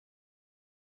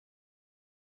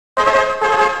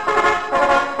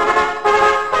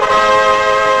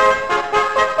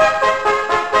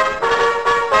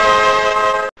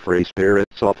Free Spirit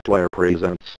Software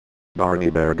presents Barney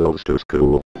Bear Goes to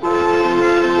School.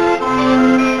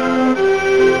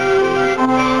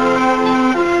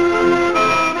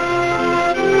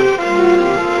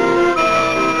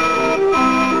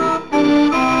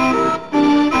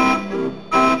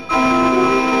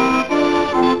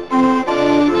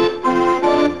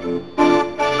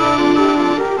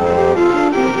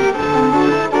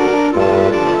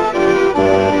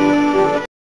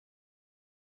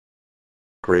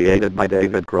 Created by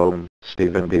David Crone,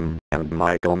 Stephen Beam, and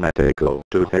Michael Matejko.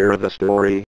 To hear the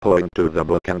story, point to the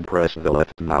book and press the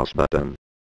left mouse button.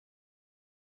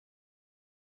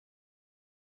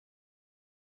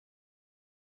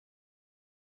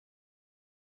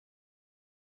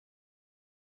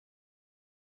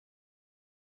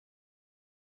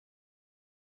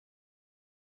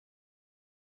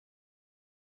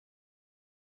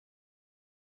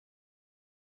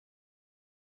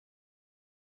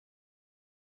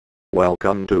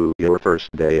 Welcome to your first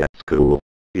day at school.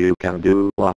 You can do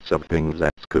lots of things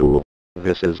at school.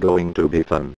 This is going to be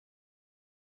fun.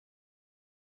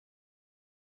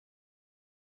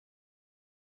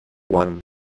 One,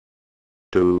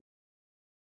 2,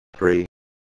 3,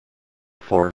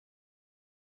 4,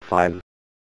 5,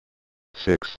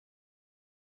 6,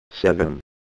 7,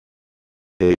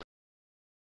 8,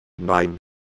 9,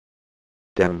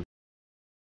 10.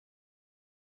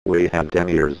 We have 10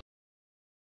 years.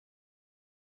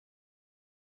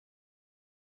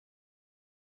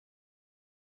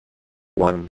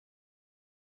 One,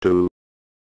 2,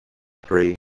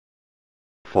 3,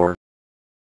 4,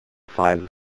 5,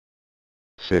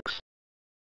 6,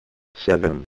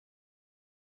 7,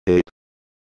 8,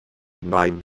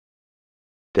 9,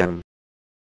 10.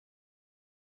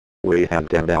 We have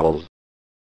 10 owls.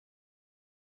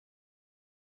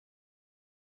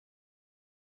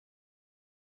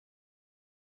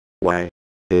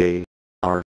 Y-A-R-N.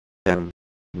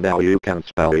 Now you can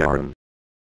spell yarn.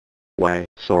 Y,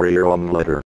 sorry, wrong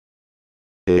letter.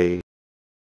 A-R-N.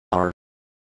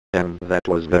 That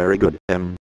was very good.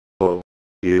 M-O-U-S-E.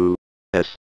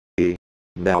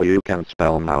 Now you can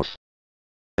spell mouse.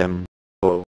 M-O-U-S-E.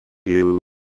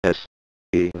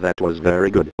 That was very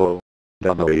good.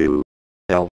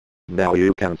 O-W-L. Now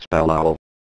you can spell owl.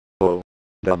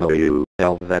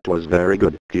 O-W-L. That was very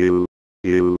good. Q-U-E-E-N.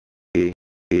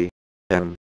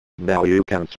 Now you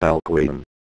can spell queen.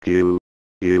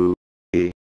 Q-U-E-E-N.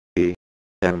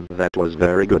 That was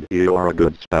very good. You are a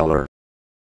good speller.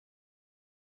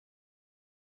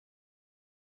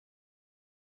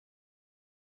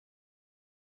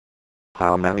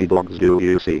 How many dogs do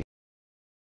you see?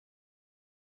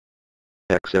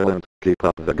 Excellent, keep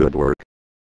up the good work.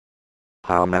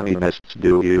 How many nests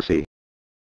do you see?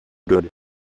 Good.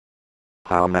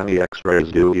 How many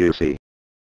X-rays do you see?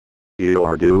 You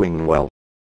are doing well.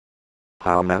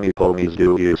 How many ponies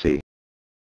do you see?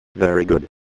 Very good.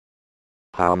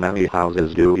 How many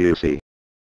houses do you see?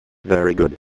 Very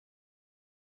good.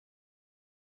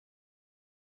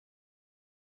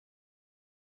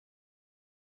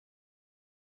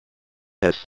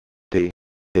 S-T-A-R.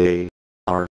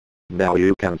 Now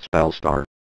you can spell star.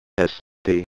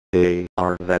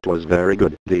 S-T-A-R. That was very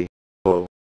good.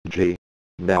 D-O-G.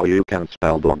 Now you can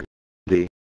spell dog.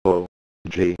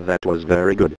 D-O-G. That was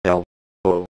very good.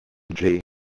 L-O-G.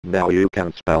 Now you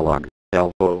can spell log.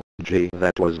 L-O-G.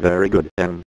 That was very good.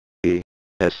 N-E-S-T.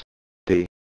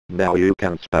 Now you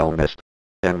can spell nest.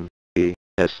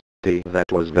 N-E-S-T. That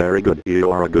was very good.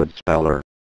 You are a good speller.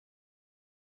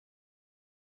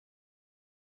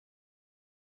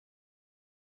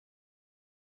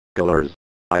 Colors.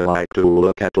 I like to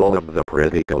look at all of the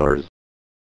pretty colors.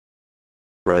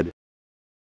 Red,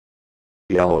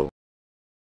 yellow,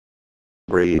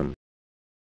 green,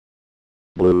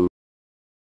 blue,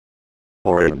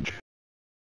 orange,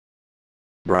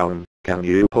 brown. Can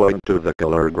you point to the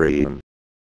color green?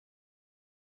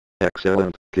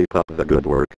 Excellent, keep up the good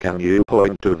work. Can you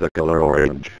point to the color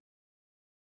orange?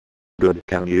 Good.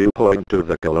 Can you point to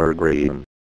the color green?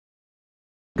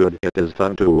 Good. It is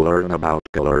fun to learn about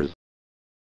colors.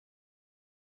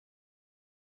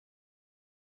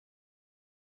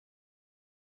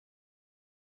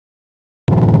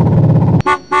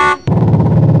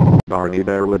 Barney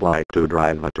Bear would like to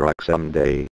drive a truck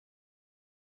someday.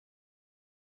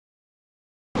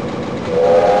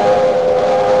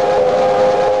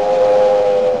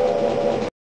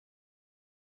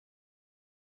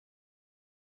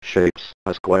 Shapes.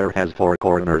 A square has 4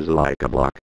 corners like a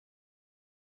block.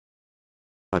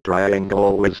 A triangle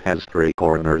always has 3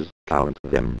 corners, count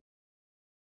them.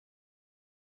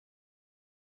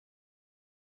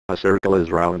 A circle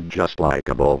is round just like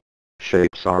a ball.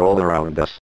 Shapes are all around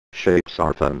us. Shapes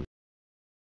are fun.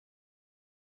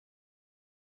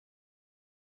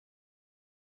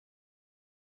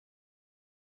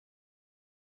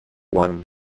 1,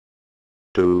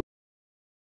 2,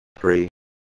 3,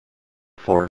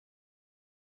 4,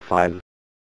 5,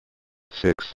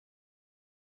 6,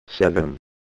 7,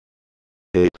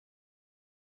 8,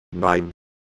 9,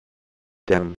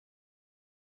 10.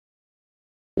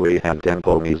 We have 10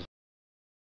 ponies.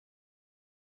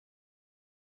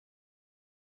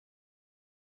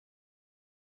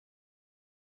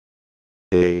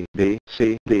 A, B,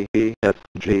 C, D, E, F,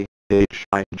 G, H,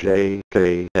 I, J,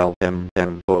 K, L, M,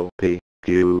 N, O, P,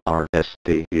 Q, R, S,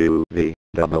 T, U, V,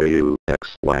 W,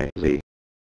 X, Y, Z.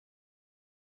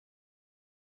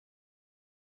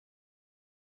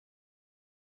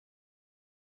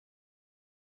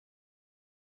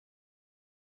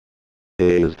 A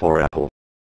is for apple.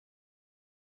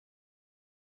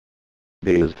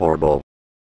 B is for ball.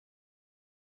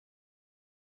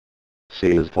 C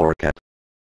is for cat.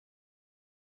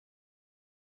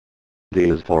 D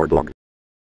is for dog.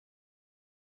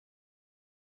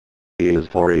 E is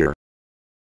for ear.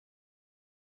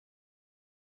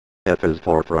 F is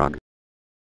for frog.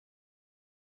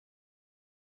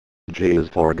 G is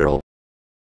for girl.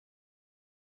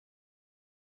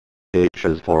 H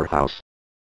is for house.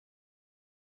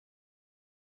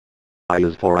 I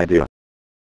is for idea.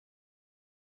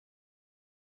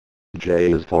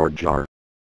 J is for jar.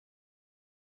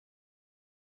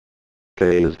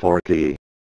 K is for key.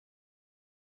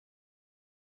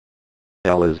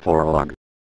 L is for log.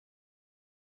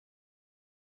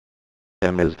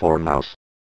 M is for mouse.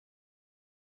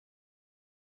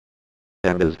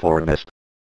 N is for nest.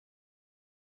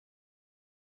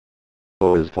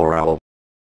 O is for owl.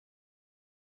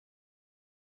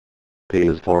 P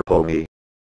is for pony.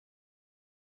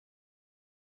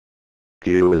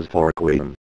 Q is for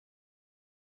queen.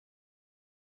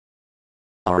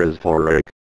 R is for rake.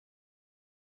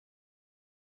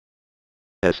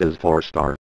 S is for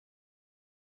star.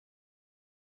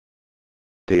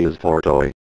 T is for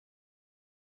toy.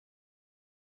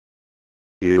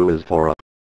 U is for up.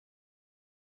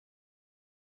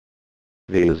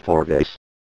 V is for vase.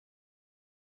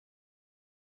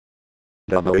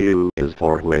 W is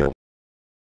for whale.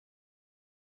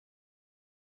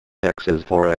 X is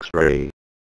for X-ray.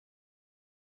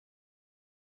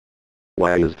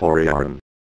 Y is for yarn.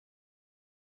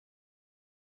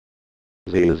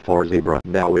 Z is for zebra.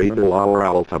 Now we know our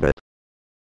alphabet.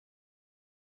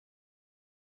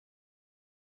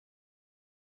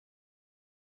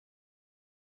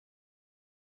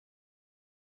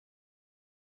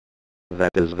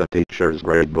 That is the teacher's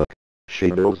grade book.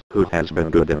 She knows who has been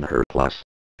good in her class.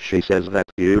 She says that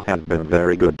you have been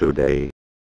very good today.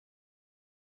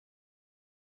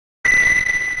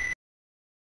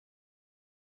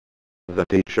 The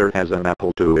teacher has an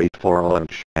apple to eat for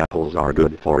lunch. Apples are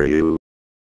good for you.